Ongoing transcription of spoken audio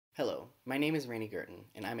Hello, my name is Randy Guertin,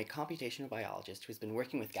 and I'm a computational biologist who has been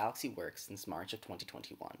working with GalaxyWorks since March of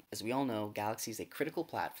 2021. As we all know, Galaxy is a critical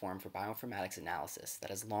platform for bioinformatics analysis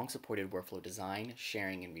that has long supported workflow design,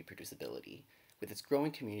 sharing, and reproducibility. With its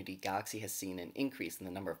growing community, Galaxy has seen an increase in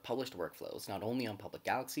the number of published workflows, not only on public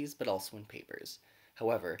Galaxies, but also in papers.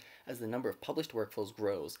 However, as the number of published workflows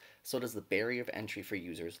grows, so does the barrier of entry for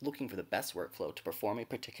users looking for the best workflow to perform a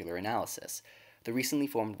particular analysis. The recently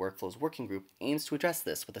formed Workflows Working Group aims to address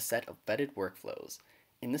this with a set of vetted workflows.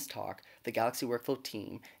 In this talk, the Galaxy Workflow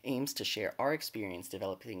team aims to share our experience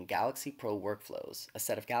developing Galaxy Pro Workflows, a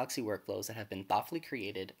set of Galaxy workflows that have been thoughtfully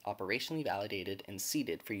created, operationally validated, and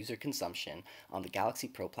seeded for user consumption on the Galaxy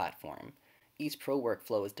Pro platform. Each Pro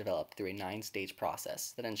workflow is developed through a 9-stage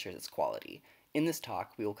process that ensures its quality. In this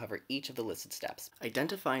talk, we will cover each of the listed steps.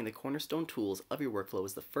 Identifying the cornerstone tools of your workflow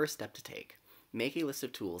is the first step to take. Make a list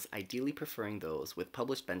of tools, ideally preferring those with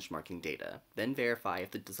published benchmarking data. Then verify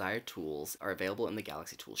if the desired tools are available in the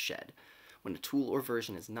Galaxy Tools shed. When a tool or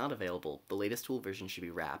version is not available, the latest tool version should be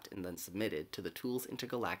wrapped and then submitted to the Tools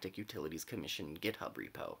Intergalactic Utilities Commission GitHub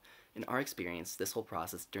repo. In our experience, this whole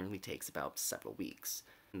process generally takes about several weeks,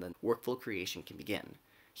 and then workflow creation can begin.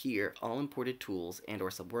 Here, all imported tools and/or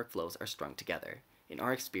sub-workflows are strung together. In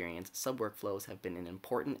our experience, sub-workflows have been an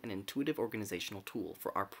important and intuitive organizational tool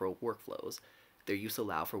for our Pro workflows. Their use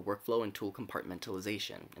allows for workflow and tool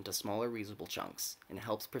compartmentalization into smaller reusable chunks, and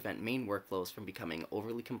helps prevent main workflows from becoming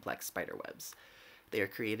overly complex spiderwebs. They are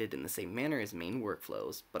created in the same manner as main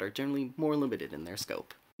workflows, but are generally more limited in their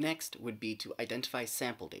scope. Next would be to identify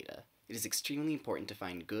sample data. It is extremely important to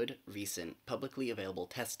find good, recent, publicly available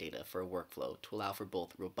test data for a workflow to allow for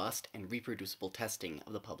both robust and reproducible testing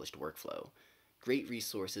of the published workflow. Great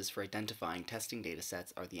resources for identifying testing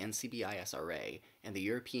datasets are the NCBI-SRA and the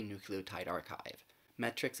European Nucleotide Archive.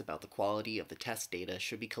 Metrics about the quality of the test data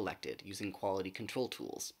should be collected using quality control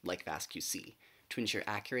tools, like FastQC, to ensure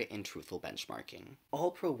accurate and truthful benchmarking. All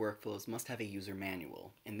Pro workflows must have a user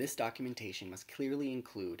manual, and this documentation must clearly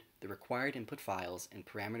include the required input files and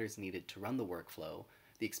parameters needed to run the workflow,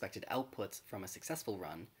 the expected outputs from a successful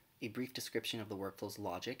run, a brief description of the workflow's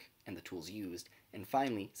logic and the tools used, and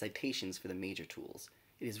finally, citations for the major tools.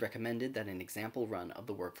 It is recommended that an example run of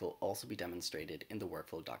the workflow also be demonstrated in the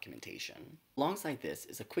workflow documentation. Alongside this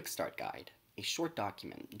is a quick start guide, a short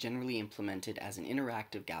document generally implemented as an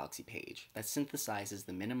interactive Galaxy page that synthesizes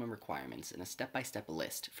the minimum requirements in a step-by-step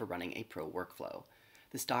list for running a Pro workflow.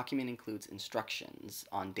 This document includes instructions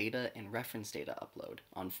on data and reference data upload,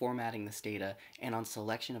 on formatting this data, and on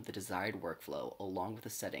selection of the desired workflow along with the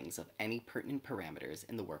settings of any pertinent parameters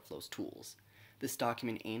in the workflow's tools. This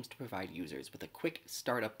document aims to provide users with a quick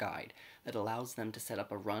startup guide that allows them to set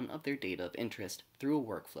up a run of their data of interest through a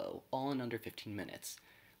workflow, all in under 15 minutes.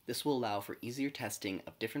 This will allow for easier testing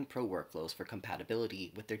of different Pro workflows for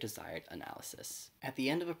compatibility with their desired analysis. At the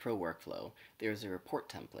end of a Pro workflow, there is a report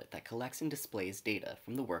template that collects and displays data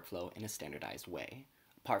from the workflow in a standardized way.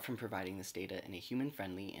 Apart from providing this data in a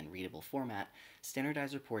human-friendly and readable format,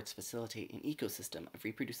 standardized reports facilitate an ecosystem of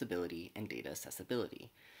reproducibility and data accessibility.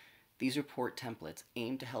 These report templates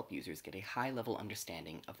aim to help users get a high-level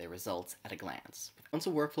understanding of their results at a glance. Once a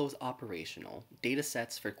workflow is operational, data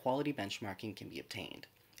sets for quality benchmarking can be obtained.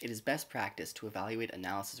 It is best practice to evaluate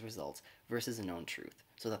analysis results versus a known truth,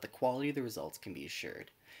 so that the quality of the results can be assured.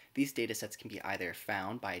 These datasets can be either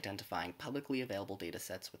found by identifying publicly available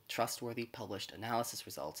datasets with trustworthy published analysis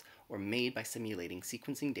results, or made by simulating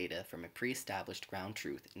sequencing data from a pre-established ground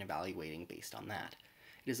truth and evaluating based on that.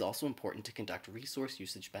 It is also important to conduct resource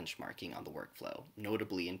usage benchmarking on the workflow,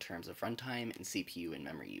 notably in terms of runtime and CPU and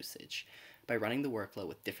memory usage. By running the workflow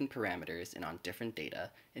with different parameters and on different data,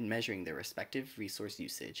 and measuring their respective resource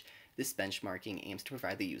usage, this benchmarking aims to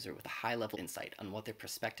provide the user with a high-level insight on what their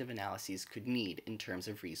prospective analyses could need in terms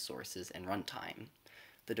of resources and runtime.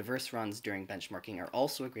 The diverse runs during benchmarking are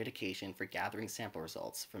also a great occasion for gathering sample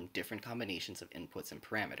results from different combinations of inputs and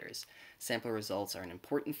parameters. Sample results are an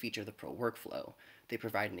important feature of the Pro workflow. They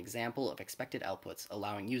provide an example of expected outputs,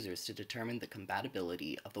 allowing users to determine the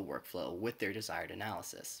compatibility of the workflow with their desired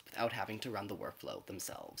analysis, without having to run the workflow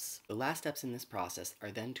themselves. The last steps in this process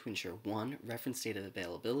are then to ensure 1. Reference data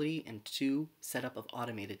availability, and 2. Setup of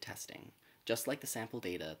automated testing. Just like the sample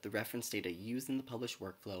data, the reference data used in the published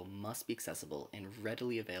workflow must be accessible and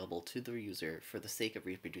readily available to the user for the sake of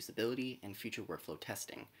reproducibility and future workflow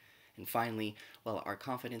testing. And finally, while our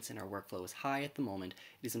confidence in our workflow is high at the moment,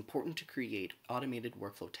 it is important to create automated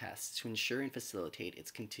workflow tests to ensure and facilitate its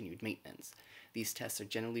continued maintenance. These tests are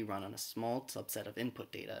generally run on a small subset of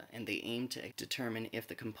input data, and they aim to determine if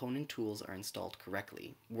the component tools are installed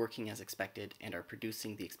correctly, working as expected, and are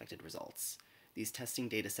producing the expected results. These testing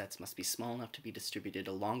datasets must be small enough to be distributed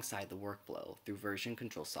alongside the workflow through version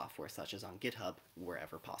control software such as on GitHub,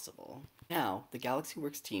 wherever possible. Now, the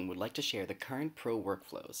GalaxyWorks team would like to share the current pro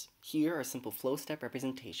workflows. Here are simple flow step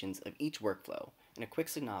representations of each workflow, and a quick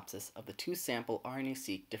synopsis of the two-sample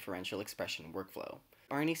RNA-seq differential expression workflow.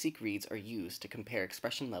 RNA-seq reads are used to compare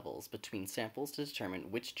expression levels between samples to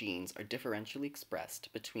determine which genes are differentially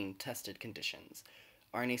expressed between tested conditions.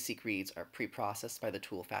 RNA-seq reads are pre-processed by the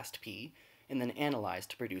tool FastP, and then analyzed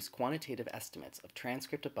to produce quantitative estimates of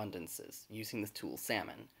transcript abundances using the tool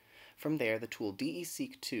Salmon. From there, the tool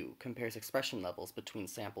DESeq2 compares expression levels between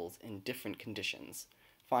samples in different conditions.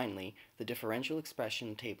 Finally, the differential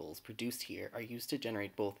expression tables produced here are used to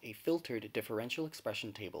generate both a filtered differential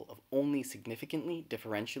expression table of only significantly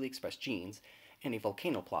differentially expressed genes and a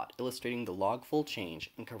volcano plot illustrating the log-fold change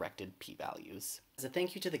in corrected p-values. As a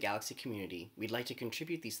thank you to the Galaxy community, we'd like to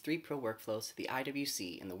contribute these 3 pro workflows to the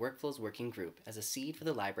IWC and the Workflows Working Group as a seed for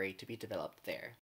the library to be developed there.